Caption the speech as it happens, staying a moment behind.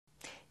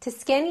To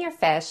skin your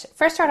fish,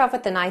 first start off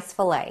with a nice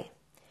fillet.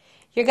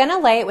 You're going to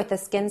lay it with the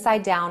skin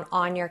side down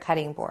on your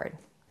cutting board.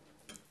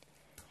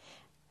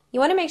 You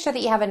want to make sure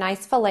that you have a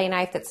nice fillet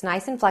knife that's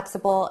nice and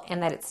flexible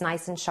and that it's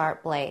nice and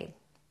sharp blade.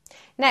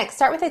 Next,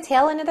 start with the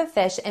tail end of the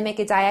fish and make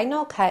a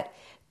diagonal cut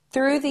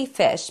through the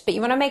fish, but you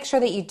want to make sure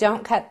that you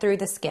don't cut through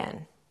the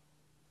skin.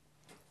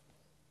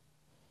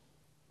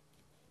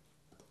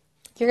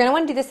 You're going to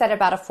want to do this at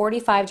about a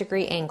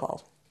 45-degree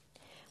angle.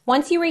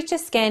 Once you reach the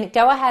skin,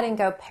 go ahead and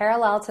go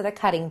parallel to the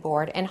cutting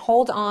board and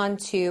hold on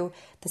to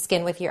the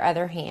skin with your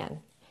other hand.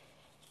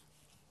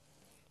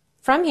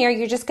 From here,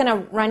 you're just going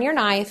to run your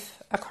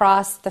knife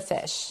across the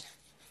fish.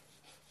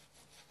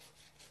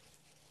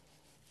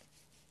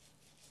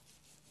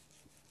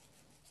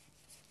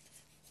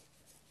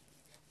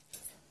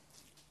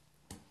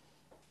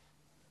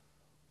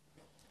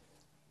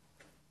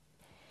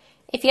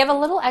 If you have a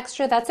little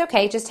extra, that's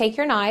okay. Just take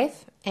your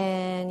knife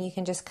and you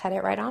can just cut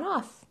it right on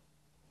off.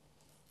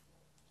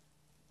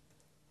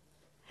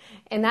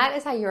 And that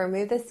is how you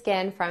remove the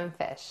skin from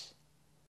fish.